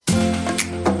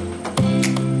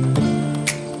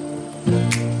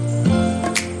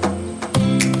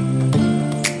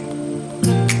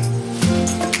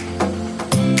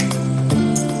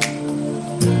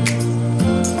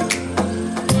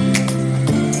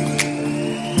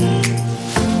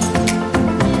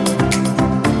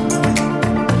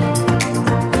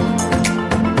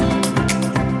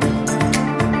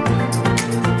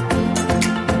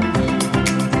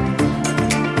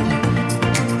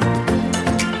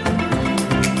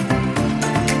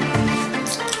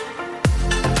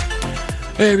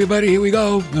Hey everybody, here we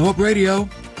go. The Hope Radio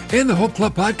and the Hope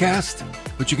Club podcast,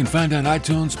 which you can find on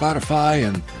iTunes, Spotify,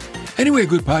 and anywhere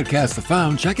good podcasts are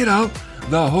found. Check it out,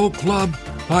 the Hope Club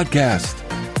podcast.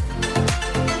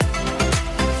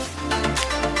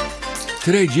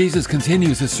 Today, Jesus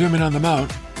continues his Sermon on the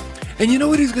Mount, and you know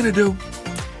what he's going to do?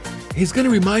 He's going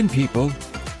to remind people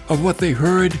of what they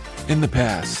heard in the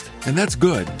past, and that's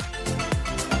good.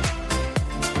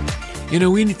 You know,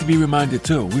 we need to be reminded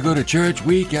too. We go to church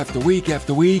week after week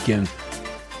after week, and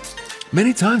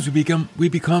many times we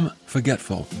become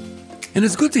forgetful. And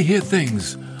it's good to hear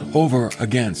things over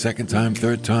again, second time,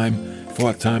 third time,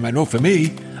 fourth time. I know for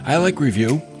me, I like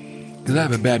review because I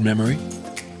have a bad memory,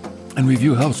 and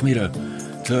review helps me to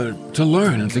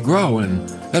learn and to grow, and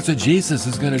that's what Jesus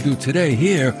is going to do today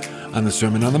here on the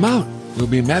Sermon on the Mount. We'll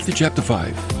be in Matthew chapter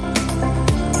 5.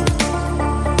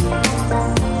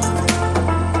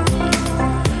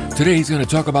 Today he's going to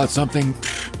talk about something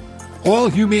all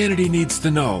humanity needs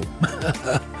to know.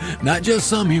 Not just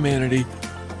some humanity,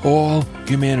 all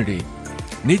humanity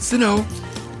needs to know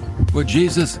what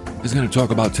Jesus is going to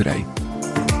talk about today.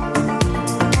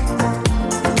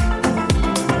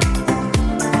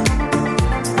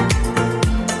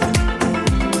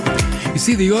 You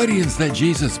see, the audience that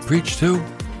Jesus preached to,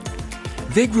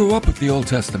 they grew up with the Old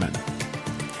Testament,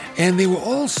 and they were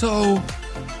also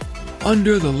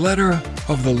under the letter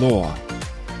of the law.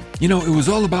 You know, it was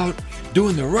all about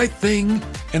doing the right thing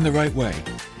in the right way.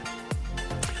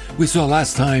 We saw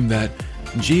last time that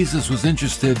Jesus was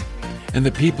interested in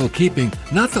the people keeping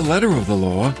not the letter of the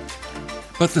law,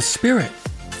 but the spirit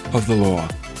of the law.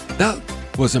 That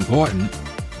was important,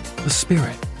 the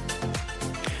spirit.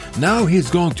 Now he's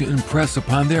going to impress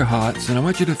upon their hearts, and I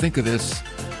want you to think of this,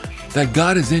 that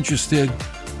God is interested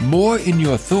more in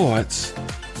your thoughts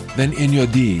than in your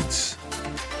deeds.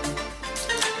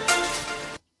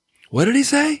 What did he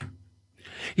say?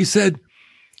 He said,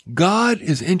 God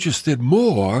is interested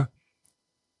more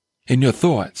in your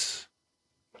thoughts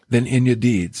than in your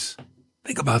deeds.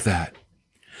 Think about that.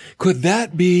 Could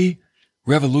that be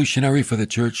revolutionary for the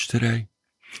church today?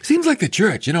 Seems like the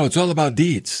church, it's all about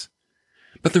deeds.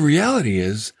 But the reality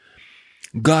is,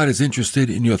 God is interested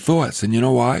in your thoughts. And you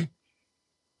know why?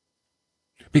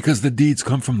 Because the deeds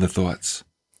come from the thoughts.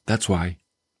 That's why.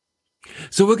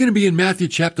 So we're going to be in Matthew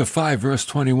chapter 5, verse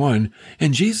 21.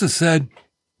 And Jesus said,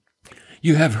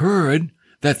 "You have heard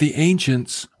that the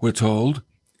ancients were told,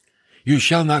 'You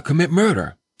shall not commit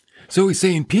murder.'" So he's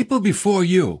saying, people before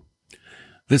you,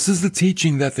 this is the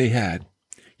teaching that they had.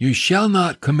 You shall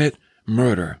not commit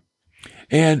murder.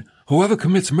 And whoever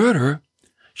commits murder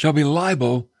shall be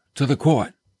liable to the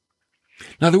court.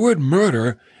 Now the word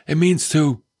murder, it means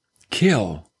to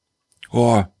kill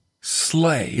or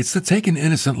slay. It's to take an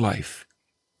innocent life.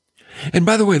 And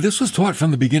by the way, this was taught from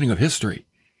the beginning of history.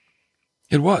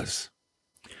 It was.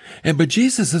 But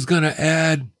Jesus is going to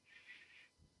add,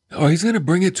 he's going to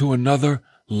bring it to another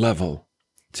level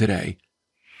today.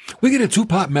 We get a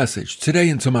two-part message today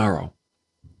and tomorrow.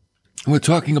 We're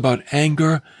talking about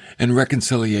anger and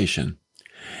reconciliation.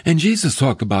 And Jesus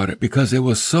talked about it because it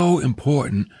was so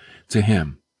important to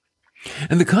him.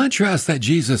 And the contrast that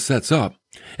Jesus sets up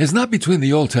is not between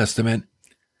the Old Testament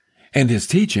and his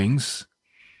teachings,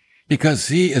 because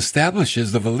he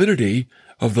establishes the validity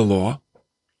of the law,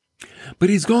 but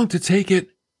he's going to take it,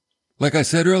 like I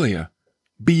said earlier,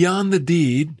 beyond the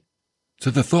deed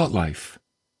to the thought life.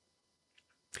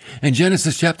 In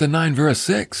Genesis chapter 9, verse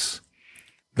 6,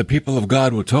 the people of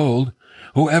God were told,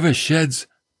 "Whoever sheds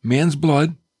man's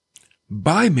blood,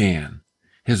 by man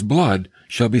his blood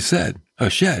shall be shed.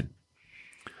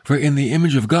 For in the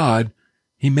image of God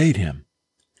he made him."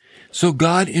 So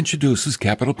God introduces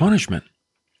capital punishment.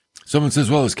 Someone says,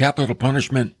 well, is capital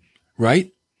punishment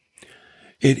right?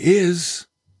 It is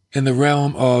in the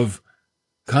realm of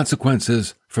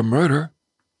consequences for murder.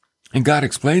 And God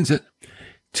explains it.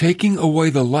 Taking away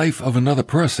the life of another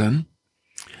person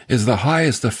is the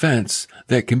highest offense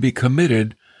that can be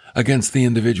committed against the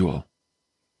individual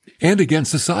and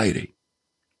against society.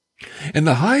 And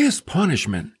the highest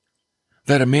punishment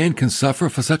that a man can suffer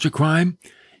for such a crime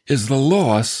is the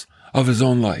loss of his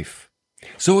own life.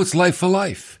 So it's life for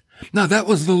life. Now, that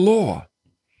was the law.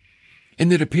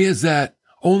 And it appears that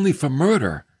only for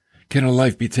murder can a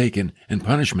life be taken in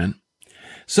punishment.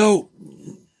 So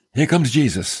here comes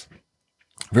Jesus.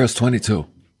 Verse 22.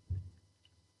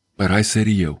 "But I say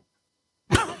to you,"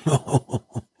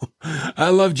 I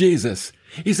love Jesus.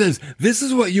 He says, this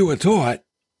is what you were taught.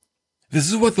 This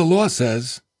is what the law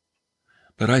says.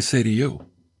 But I say to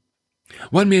you.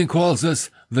 One man calls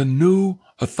us the new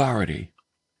authority,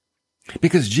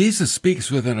 because Jesus speaks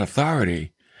with an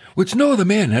authority which no other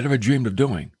man had ever dreamed of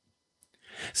doing.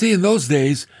 See, in those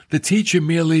days, the teacher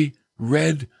merely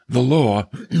read the law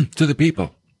to the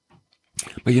people.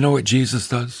 But you know what Jesus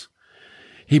does?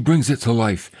 He brings it to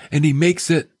life, and he makes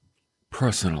it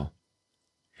personal.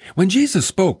 When Jesus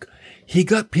spoke, he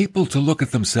got people to look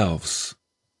at themselves.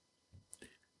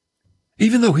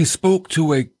 Even though he spoke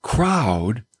to a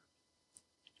crowd,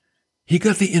 he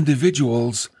got the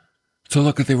individuals to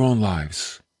look at their own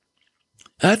lives.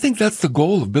 And I think that's the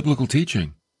goal of biblical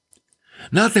teaching.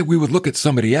 Not that we would look at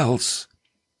somebody else,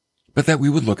 but that we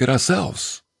would look at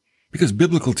ourselves. Because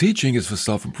biblical teaching is for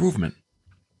self-improvement.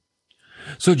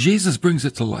 So Jesus brings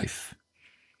it to life.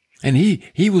 And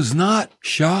he was not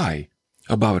shy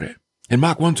about it. In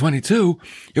Mark 1:22,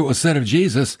 it was said of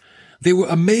Jesus, they were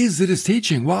amazed at his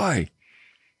teaching. Why?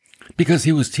 Because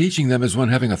he was teaching them as one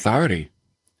having authority,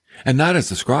 and not as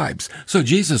the scribes. So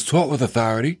Jesus taught with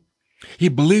authority. He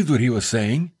believed what he was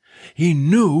saying. He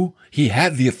knew he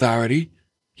had the authority.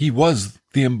 He was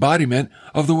the embodiment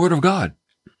of the Word of God.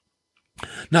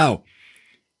 Now,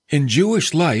 in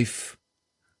Jewish life,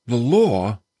 the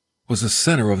law was the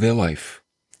center of their life.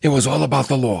 It was all about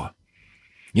the law.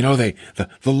 You know, the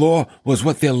law was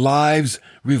what their lives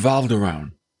revolved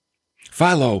around.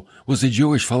 Philo was a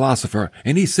Jewish philosopher,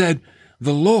 and he said,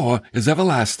 the law is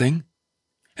everlasting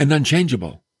and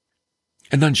unchangeable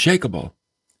and unshakable,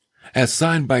 as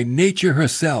signed by nature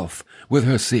herself with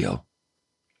her seal.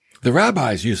 The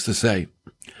rabbis used to say,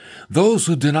 those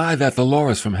who deny that the law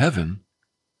is from heaven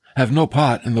have no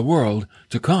part in the world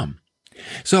to come.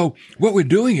 So what we're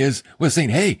doing is we're saying,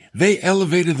 hey, they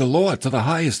elevated the law to the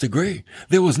highest degree.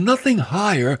 There was nothing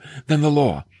higher than the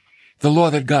law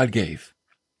that God gave.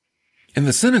 In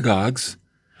the synagogues,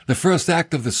 the first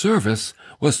act of the service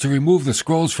was to remove the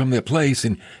scrolls from their place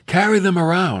and carry them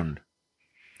around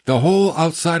the whole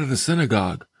outside of the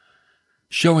synagogue,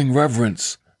 showing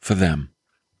reverence for them.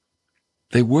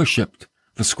 They worshiped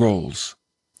the scrolls,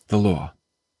 the law.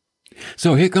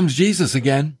 So here comes Jesus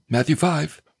again, Matthew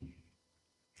 5.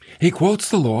 He quotes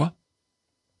the law,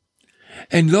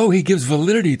 and though he gives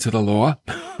validity to the law,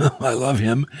 I love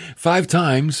him, 5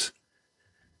 times,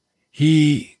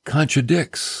 he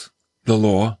contradicts the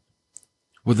law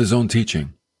with his own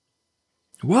teaching.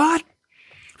 What?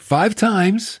 5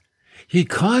 times he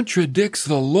contradicts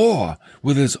the law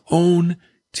with his own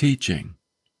teaching.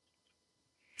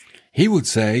 He would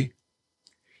say,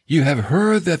 you have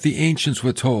heard that the ancients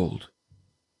were told.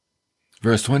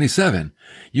 Verse 27,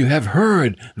 you have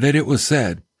heard that it was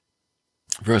said.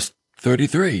 Verse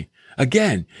 33,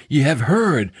 again, you have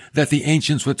heard that the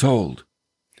ancients were told.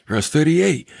 Verse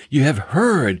 38, you have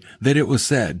heard that it was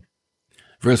said.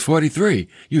 Verse 43,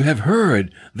 you have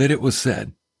heard that it was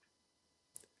said.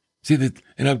 See,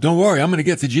 don't worry, I'm going to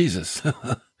get to Jesus.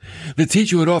 The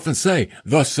teacher would often say,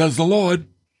 thus says the Lord.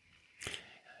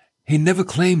 He never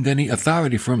claimed any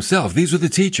authority for himself. These were the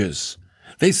teachers.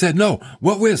 They said, no,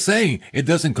 what we're saying, it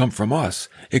doesn't come from us.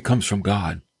 It comes from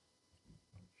God.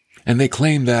 And they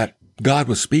claimed that God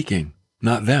was speaking,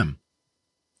 not them.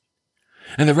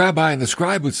 And the rabbi and the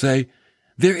scribe would say,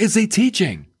 there is a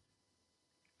teaching.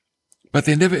 But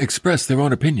they never expressed their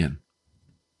own opinion.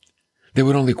 They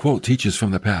would only quote teachers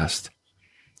from the past.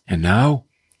 And now,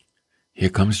 here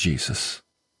comes Jesus.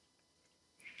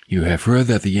 You have heard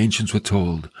that the ancients were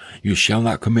told, you shall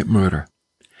not commit murder,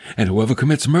 and whoever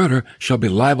commits murder shall be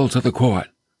liable to the court.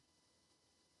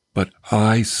 But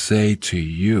I say to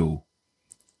you,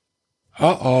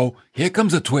 here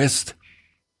comes a twist.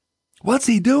 What's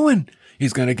he doing?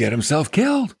 He's going to get himself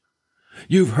killed.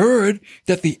 You've heard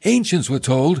that the ancients were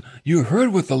told, you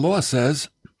heard what the law says,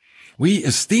 we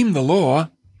esteem the law,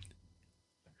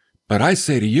 but I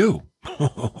say to you,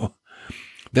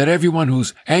 that everyone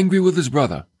who's angry with his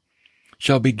brother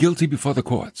shall be guilty before the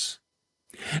courts.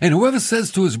 And whoever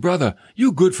says to his brother,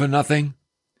 you good for nothing,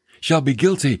 shall be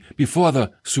guilty before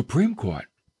the Supreme Court.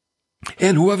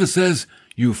 And whoever says,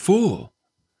 you fool,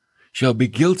 shall be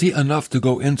guilty enough to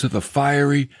go into the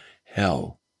fiery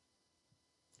hell.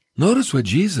 Notice what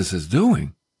Jesus is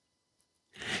doing.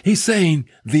 He's saying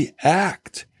the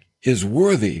act is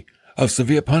worthy of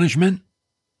severe punishment,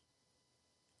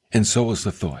 and so is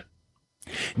the thought.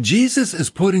 Jesus is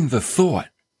putting the thought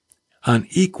on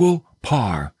equal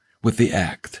par with the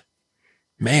act.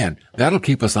 Man, that'll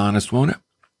keep us honest, won't it?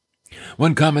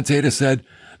 One commentator said,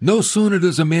 no sooner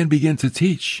does a man begin to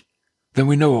teach than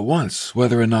we know at once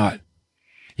whether or not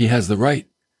he has the right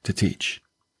to teach.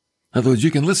 In other words,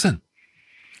 you can listen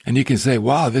and you can say,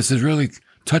 wow, this is really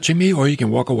touching me, or you can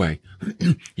walk away.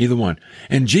 Either one.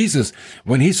 And Jesus,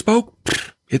 when he spoke,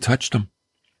 it touched him.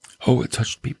 Oh, it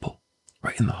touched people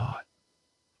right in the heart.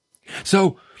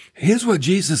 So here's what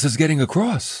Jesus is getting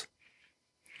across.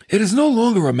 It is no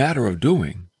longer a matter of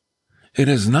doing. It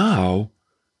is now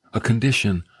a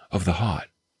condition of the heart.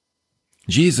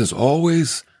 Jesus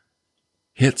always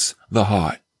hits the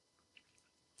heart.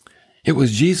 It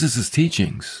was Jesus'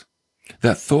 teachings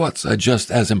that thoughts are just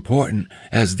as important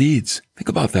as deeds. Think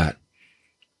about that.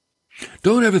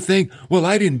 Don't ever think, well,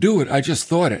 I didn't do it, I just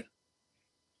thought it,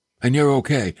 and you're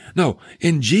okay. No,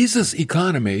 in Jesus'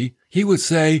 economy, he would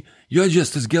say, you're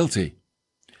just as guilty.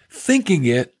 Thinking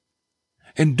it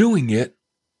and doing it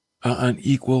are on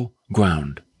equal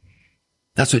ground.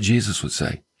 That's what Jesus would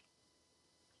say.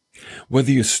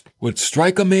 Whether you would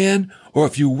strike a man or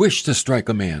if you wish to strike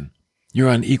a man, you're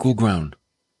on equal ground.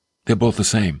 They're both the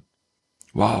same.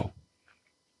 Wow.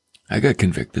 I got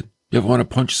convicted. You ever want to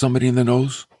punch somebody in the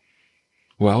nose?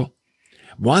 Well,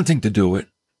 wanting to do it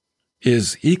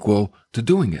is equal to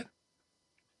doing it.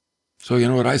 So you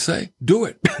know what I say? Do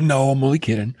it. No, I'm only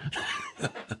kidding.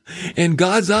 In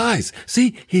God's eyes,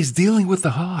 see, he's dealing with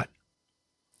the heart.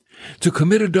 To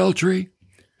commit adultery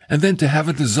and then to have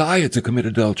a desire to commit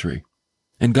adultery.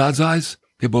 In God's eyes,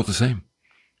 they're both the same.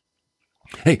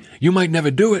 Hey, you might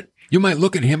never do it. You might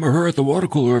look at him or her at the water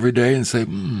cooler every day and say,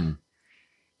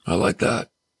 I like that.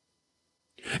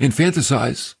 And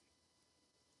fantasize.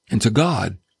 And to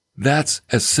God, that's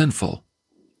as sinful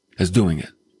as doing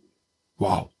it.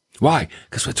 Wow. Why?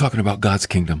 Because we're talking about God's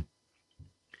kingdom.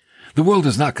 The world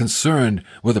is not concerned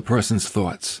with a person's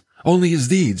thoughts, only his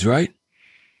deeds, right?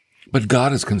 But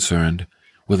God is concerned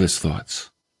with his thoughts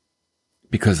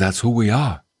because that's who we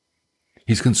are.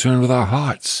 He's concerned with our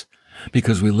hearts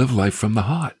because we live life from the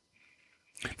heart.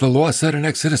 The law said in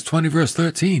Exodus 20, verse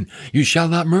 13, you shall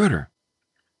not murder.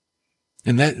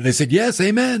 And they said, yes,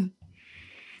 amen.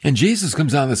 And Jesus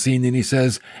comes on the scene and he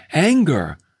says,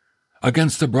 anger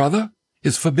against a brother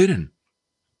is forbidden.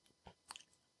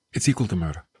 It's equal to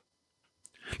murder.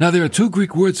 Now, there are two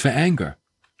Greek words for anger.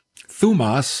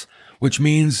 Thumos, which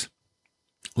means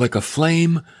like a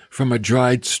flame from a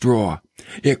dried straw.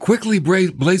 It quickly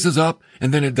blazes up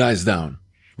and then it dies down.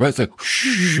 Right? It's like,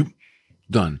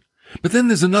 done. But then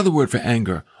there's another word for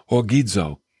anger,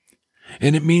 orgizo,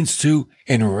 and it means to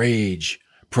enrage,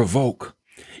 provoke.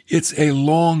 It's a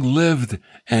long-lived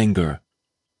anger.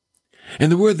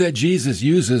 And the word that Jesus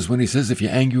uses when he says if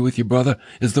you're angry with your brother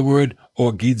is the word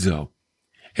orgizo,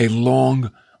 a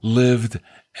long-lived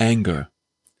anger.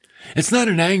 It's not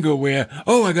an anger where,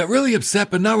 I got really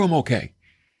upset, but now I'm okay.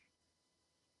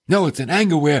 No, it's an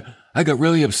anger where I got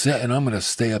really upset and I'm going to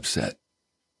stay upset.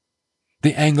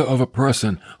 The anger of a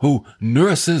person who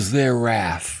nurses their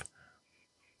wrath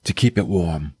to keep it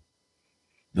warm.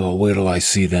 Oh, wait till I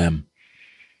see them.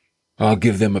 I'll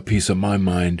give them a piece of my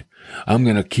mind. I'm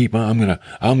going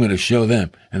to show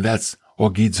them. And that's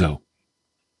orgizo.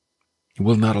 He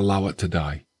will not allow it to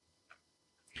die.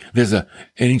 There's an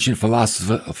ancient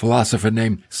philosopher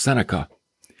named Seneca.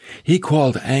 He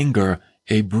called anger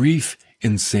a brief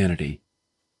insanity.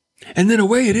 And in a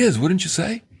way it is, wouldn't you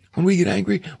say? When we get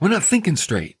angry, we're not thinking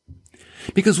straight.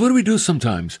 Because what do we do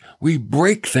sometimes? We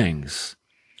break things.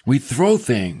 We throw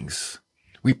things.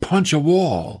 We punch a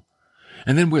wall.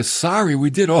 And then we're sorry we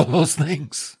did all those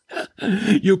things.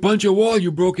 You punch a wall,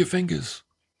 you broke your fingers.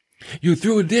 You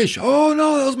threw a dish. Oh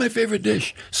no, that was my favorite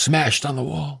dish. Smashed on the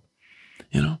wall.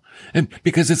 And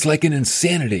because it's like an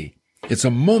insanity. It's a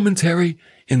momentary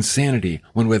insanity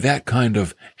when we're that kind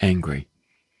of angry.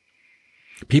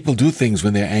 People do things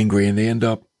when they're angry and they end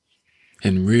up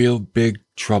in real big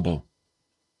trouble.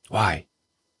 Why?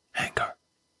 Anger.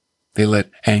 They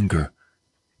let anger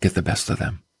get the best of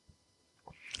them.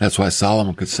 That's why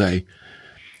Solomon could say,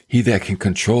 he that can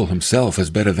control himself is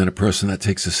better than a person that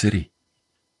takes a city.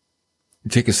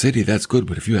 You take a city, that's good,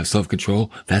 but if you have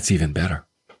self-control, that's even better.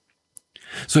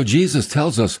 So Jesus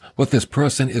tells us what this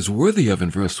person is worthy of in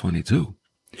verse 22.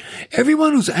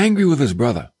 Everyone who's angry with his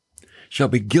brother shall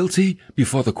be guilty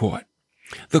before the court.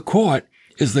 The court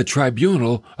is the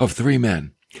tribunal of three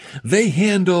men. They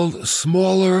handled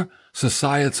smaller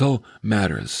societal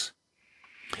matters.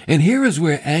 And here is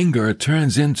where anger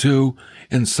turns into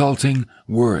insulting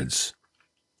words.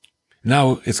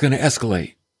 Now it's going to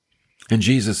escalate. And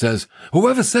Jesus says,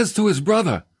 whoever says to his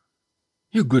brother,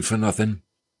 you're good for nothing,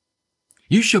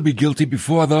 you shall be guilty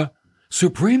before the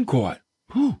Supreme Court.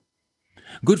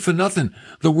 Good for nothing.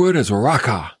 The word is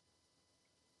raka.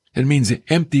 It means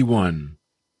empty one,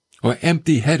 or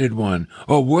empty-headed one,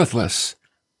 or worthless.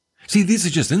 See, these are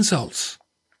just insults.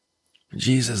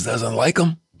 Jesus doesn't like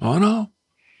them. Oh, no.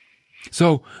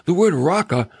 So the word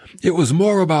raka, it was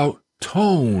more about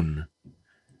tone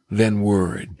than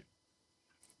word.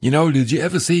 Did you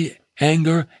ever see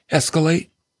anger escalate?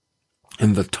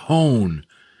 And the tone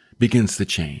begins to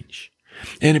change.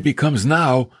 And it becomes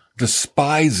now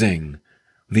despising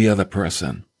the other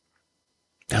person.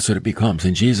 That's what it becomes.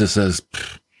 And Jesus says,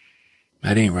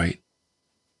 that ain't right.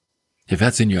 If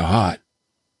that's in your heart,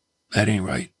 that ain't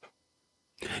right.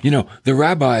 You know, the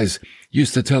rabbis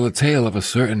used to tell a tale of a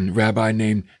certain rabbi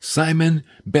named Simon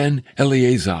ben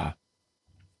Eleazar.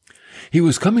 He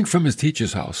was coming from his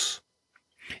teacher's house,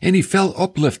 and he felt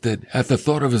uplifted at the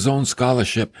thought of his own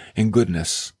scholarship and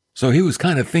goodness. So he was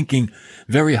kind of thinking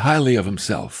very highly of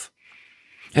himself.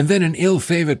 And then an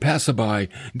ill-favored passerby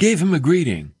gave him a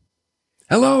greeting.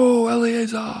 "Hello,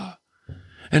 Eleazar."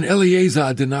 And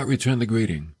Eleazar did not return the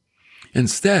greeting.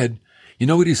 Instead, you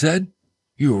know what he said?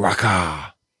 "You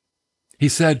raka." He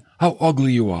said, "How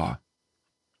ugly you are.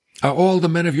 Are all the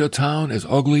men of your town as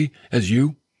ugly as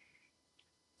you?"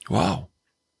 Wow.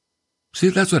 See,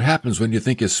 that's what happens when you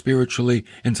think you're spiritually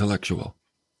intellectual.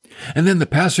 And then the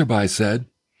passerby said,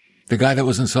 the guy that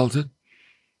was insulted,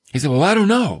 he said, "Well, I don't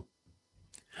know.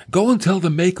 Go and tell the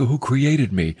Maker who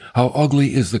created me how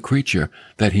ugly is the creature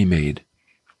that he made."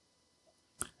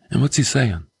 And what's he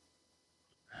saying?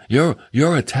 You're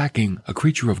attacking a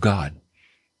creature of God.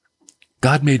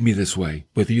 God made me this way,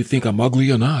 whether you think I'm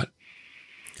ugly or not.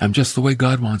 I'm just the way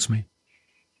God wants me.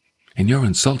 And you're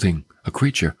insulting a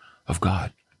creature of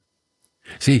God.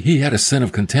 See, he had a sin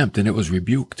of contempt, and it was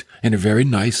rebuked in a very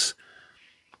nice,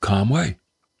 calm way.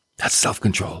 That's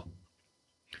self-control.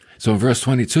 So in verse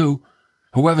 22,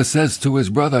 whoever says to his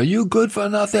brother, "You good for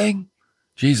nothing,"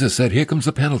 Jesus said, here comes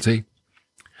the penalty.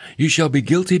 "You shall be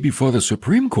guilty before the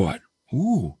Supreme Court."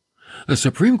 Ooh, the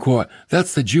Supreme Court,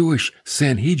 that's the Jewish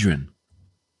Sanhedrin.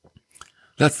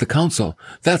 That's the council.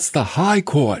 That's the high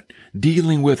court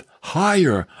dealing with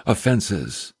higher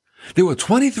offenses. There were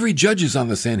 23 judges on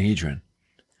the Sanhedrin.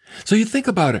 So you think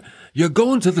about it. You're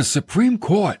going to the Supreme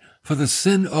Court for the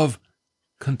sin of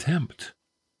contempt.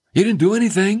 You didn't do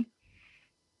anything.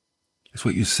 That's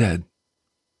what you said.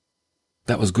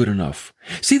 That was good enough.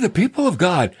 See, the people of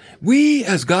God, we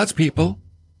as God's people,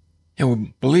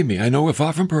 and believe me, I know we're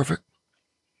far from perfect,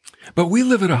 but we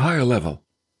live at a higher level.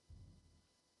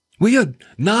 We are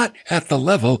not at the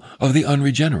level of the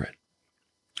unregenerate,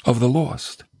 of the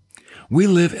lost. We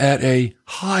live at a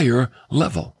higher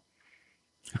level.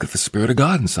 Look at the Spirit of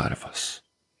God inside of us.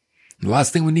 The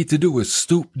last thing we need to do is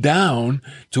stoop down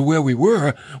to where we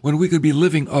were when we could be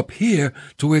living up here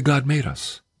to where God made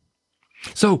us.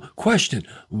 So, question,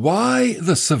 why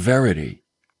the severity?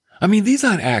 I mean, these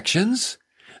aren't actions.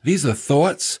 These are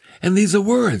thoughts and these are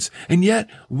words. And yet,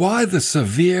 why the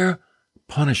severe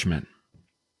punishment?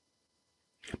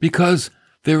 Because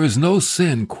there is no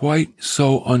sin quite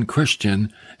so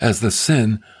unchristian as the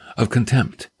sin of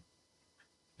contempt.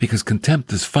 Because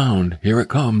contempt is found, here it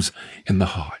comes, in the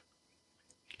heart.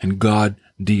 And God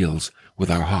deals with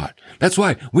our heart. That's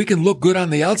why we can look good on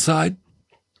the outside,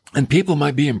 and people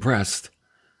might be impressed.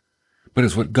 But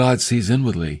it's what God sees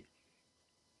inwardly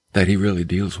that he really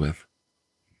deals with.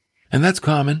 And that's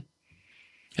common.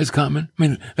 It's common. I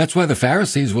mean, that's why the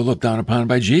Pharisees were looked down upon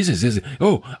by Jesus. Is,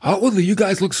 "Oh, outwardly you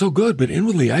guys look so good, but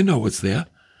inwardly I know what's there.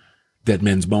 Dead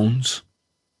men's bones.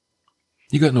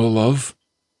 You got no love.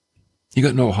 You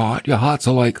got no heart. Your hearts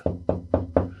are like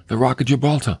the Rock of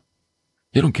Gibraltar.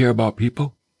 You don't care about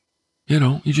people.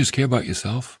 You just care about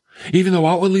yourself. Even though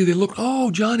outwardly they look,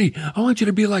 "Oh, Johnny, I want you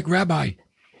to be like Rabbi.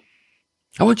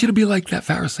 I want you to be like that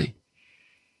Pharisee."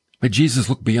 But Jesus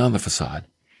looked beyond the facade,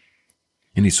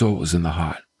 and he saw what was in the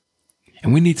heart.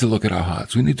 And we need to look at our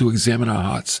hearts. We need to examine our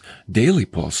hearts daily,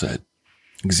 Paul said.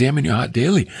 Examine your heart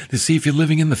daily to see if you're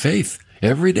living in the faith.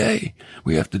 Every day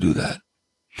we have to do that.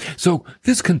 So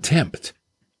this contempt,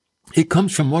 it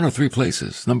comes from one of three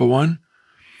places. Number one,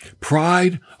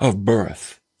 pride of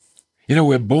birth.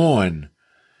 We're born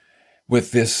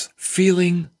with this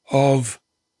feeling of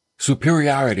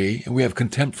superiority, and we have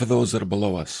contempt for those that are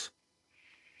below us.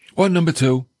 Or number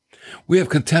two, we have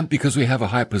contempt because we have a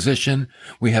high position,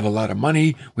 we have a lot of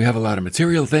money, we have a lot of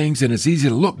material things, and it's easy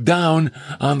to look down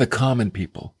on the common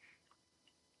people.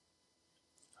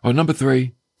 Or number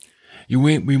three,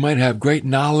 we might have great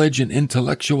knowledge and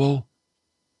intellectual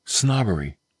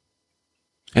snobbery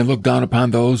and look down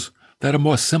upon those that are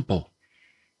more simple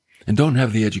and don't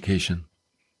have the education.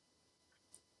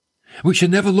 We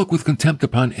should never look with contempt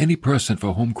upon any person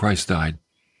for whom Christ died.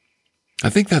 I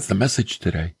think that's the message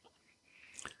today.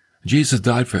 Jesus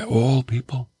died for all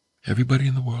people, everybody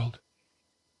in the world.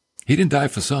 He didn't die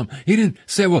for some. He didn't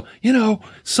say, "Well,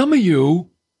 some of you're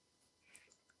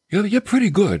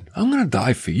pretty good. I'm going to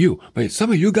die for you. But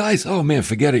some of you guys, oh man,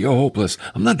 forget it. You're hopeless.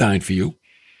 I'm not dying for you."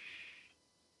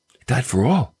 He died for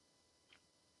all.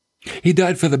 He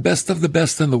died for the best of the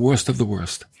best and the worst of the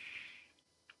worst.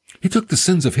 He took the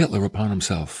sins of Hitler upon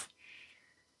himself.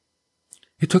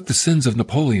 He took the sins of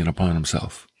Napoleon upon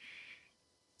himself.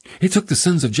 He took the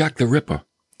sins of Jack the Ripper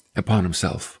upon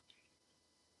himself.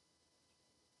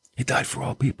 He died for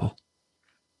all people.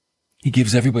 He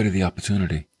gives everybody the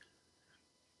opportunity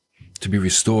to be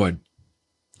restored,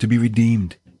 to be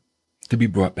redeemed, to be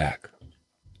brought back.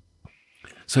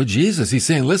 So Jesus, he's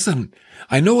saying, listen,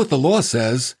 I know what the law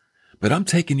says, but I'm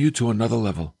taking you to another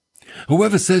level.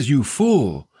 Whoever says you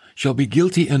fool shall be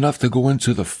guilty enough to go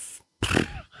into the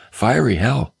fiery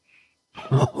hell.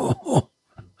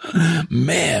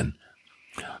 Man,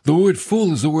 the word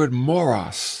fool is the word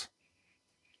moros.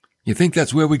 You think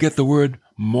that's where we get the word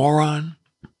moron?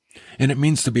 And it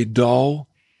means to be dull.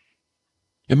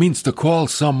 It means to call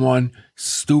someone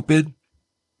stupid.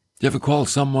 You ever call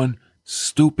someone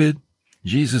stupid?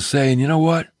 Jesus saying, you know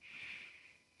what?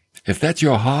 If that's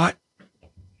your heart,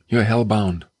 you're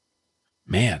hellbound.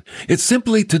 Man, it's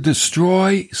simply to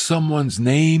destroy someone's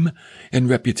name and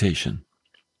reputation.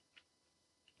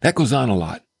 That goes on a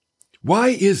lot. Why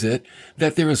is it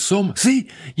that there is so much? See,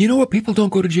 you know what people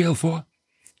don't go to jail for?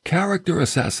 Character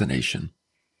assassination.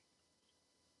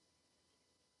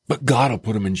 But God will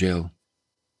put them in jail.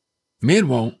 Man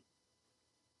won't.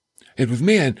 And with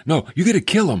man, no, you got to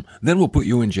kill him, then we'll put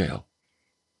you in jail.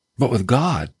 But with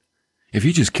God, if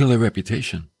you just kill their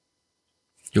reputation,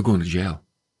 you're going to jail.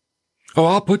 Oh,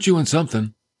 I'll put you in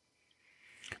something.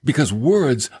 Because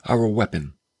words are a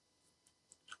weapon.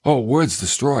 Oh, words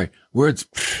destroy. Words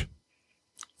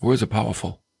are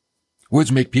powerful.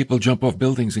 Words make people jump off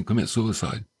buildings and commit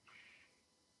suicide.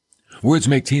 Words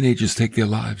make teenagers take their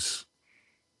lives.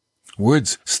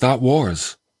 Words start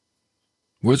wars.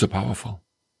 Words are powerful.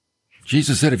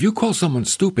 Jesus said, if you call someone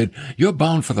stupid, you're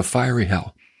bound for the fiery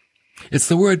hell. It's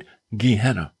the word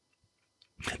Gehenna.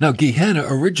 Now, Gehenna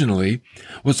originally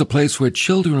was a place where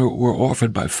children were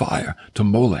offered by fire to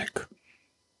Molech.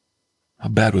 How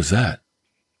bad was that?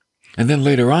 And then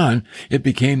later on, it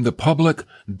became the public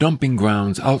dumping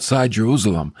grounds outside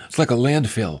Jerusalem. It's like a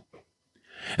landfill.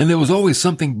 And there was always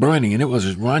something burning, and it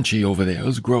was raunchy over there. It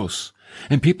was gross.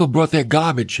 And people brought their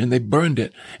garbage, and they burned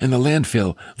it in the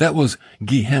landfill. That was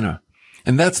Gehenna.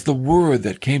 And that's the word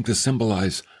that came to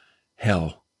symbolize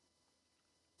hell.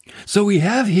 So we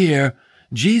have here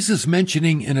Jesus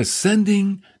mentioning an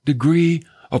ascending degree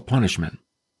of punishment.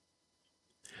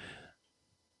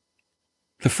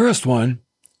 The first one,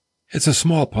 it's a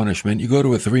small punishment. You go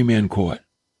to a 3-man court.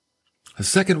 The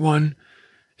second one,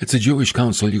 it's a Jewish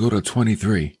council. You go to a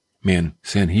 23-man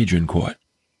Sanhedrin court.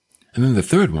 And then the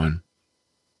third one,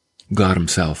 God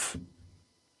himself.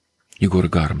 You go to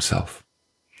God himself.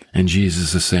 And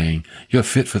Jesus is saying, you're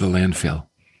fit for the landfill.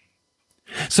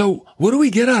 So what do we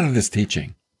get out of this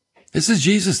teaching? This is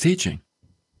Jesus' teaching.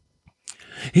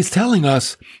 He's telling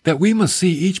us that we must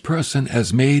see each person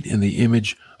as made in the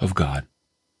image of God.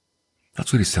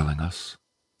 That's what he's telling us.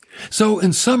 So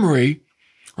in summary,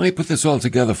 let me put this all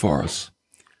together for us.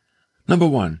 Number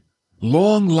one,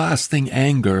 long-lasting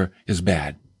anger is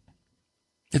bad.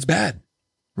 It's bad.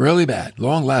 Really bad.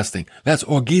 Long-lasting. That's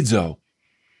orgizo.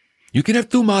 You can have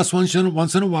thumas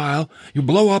once in a while. You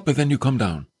blow up and then you come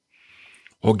down.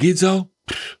 Orgizo,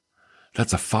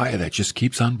 that's a fire that just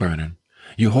keeps on burning.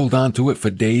 You hold on to it for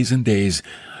days and days.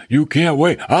 You can't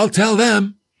wait. I'll tell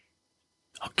them.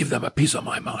 I'll give them a piece of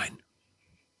my mind.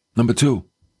 Number two,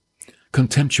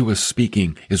 contemptuous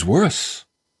speaking is worse.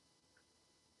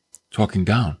 Talking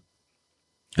down.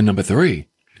 And number three,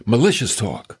 malicious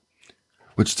talk,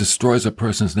 which destroys a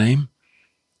person's name.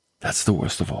 That's the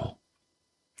worst of all.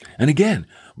 And again,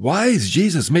 why is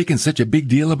Jesus making such a big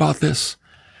deal about this?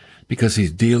 Because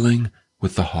he's dealing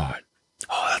with the heart.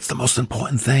 Oh, that's the most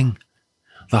important thing.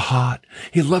 The heart.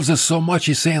 He loves us so much.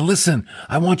 He's saying, listen,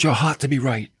 I want your heart to be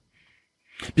right.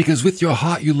 Because with your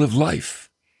heart, you live life.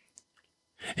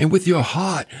 And with your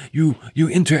heart, you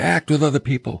interact with other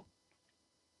people.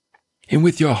 And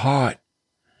with your heart,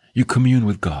 you commune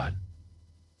with God.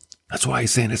 That's why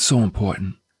he's saying it's so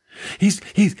important.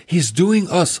 He's doing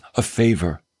us a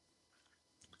favor.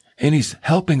 And he's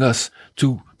helping us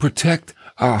to protect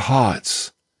our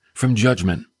hearts from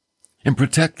judgment and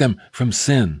protect them from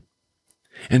sin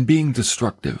and being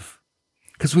destructive.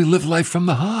 Because we live life from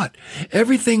the heart.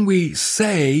 Everything we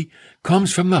say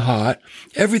comes from the heart.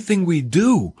 Everything we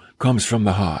do comes from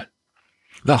the heart.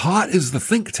 The heart is the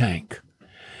think tank.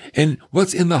 And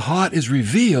what's in the heart is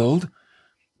revealed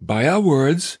by our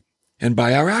words and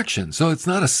by our actions. So it's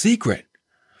not a secret.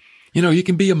 You know, you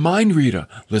can be a mind reader.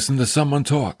 Listen to someone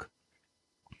talk.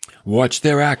 Watch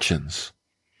their actions.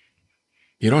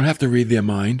 You don't have to read their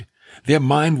mind. Their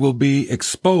mind will be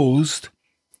exposed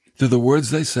to the words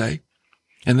they say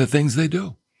and the things they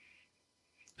do.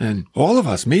 And all of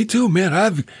us, me too, man,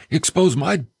 I've exposed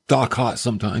my dark heart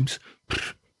sometimes.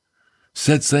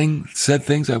 Said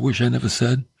things I wish I never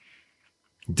said.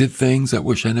 Did things I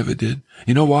wish I never did.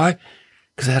 You know why?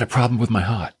 Because I had a problem with my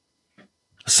heart.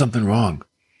 Something wrong.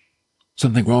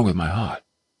 Something wrong with my heart.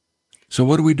 So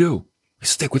what do? We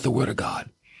stick with the Word of God.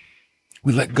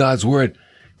 We let God's Word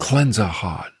cleanse our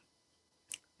heart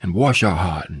and wash our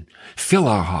heart and fill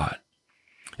our heart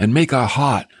and make our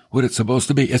heart what it's supposed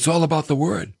to be. It's all about the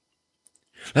Word.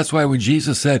 That's why when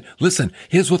Jesus said, listen,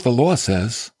 here's what the law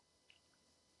says,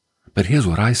 but here's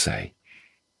what I say.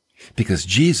 Because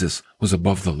Jesus was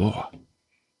above the law.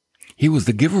 He was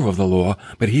the giver of the law,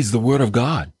 but he's the Word of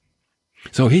God.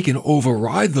 So he can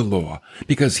override the law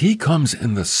because he comes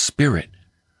in the spirit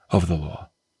of the law.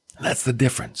 That's the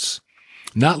difference.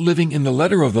 Not living in the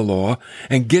letter of the law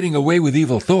and getting away with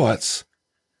evil thoughts,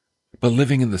 but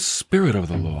living in the spirit of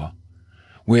the law,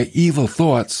 where evil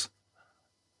thoughts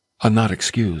are not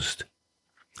excused.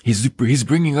 He's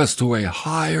bringing us to a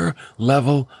higher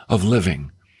level of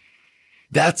living.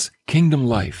 That's kingdom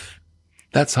life.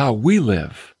 That's how we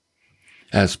live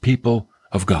as people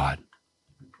of God.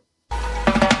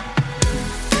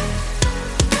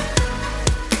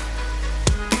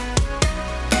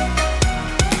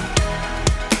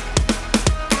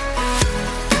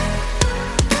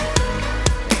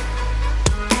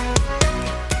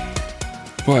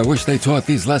 Boy, I wish they taught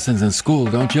these lessons in school,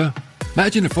 don't you?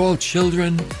 Imagine if all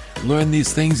children learn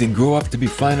these things and grow up to be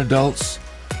fine adults.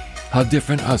 How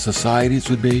different our societies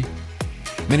would be.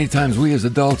 Many times we as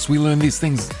adults, we learn these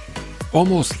things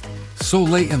almost so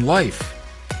late in life.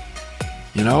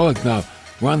 You know,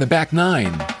 we're on the back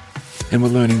nine and we're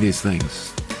learning these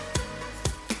things.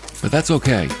 But that's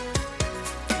okay,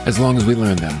 as long as we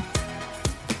learn them.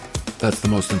 That's the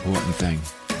most important thing.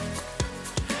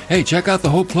 Hey, check out the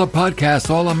Hope Club podcast.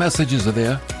 All our messages are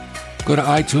there. Go to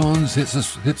iTunes,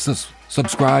 hit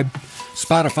subscribe.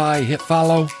 Spotify, hit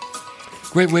follow.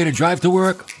 Great way to drive to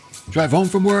work, drive home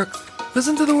from work.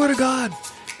 Listen to the Word of God.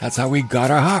 That's how we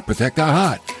guard our heart, protect our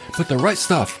heart. Put the right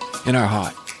stuff in our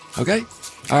heart. Okay?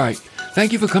 All right.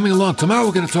 Thank you for coming along. Tomorrow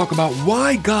we're going to talk about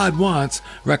why God wants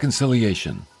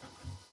reconciliation.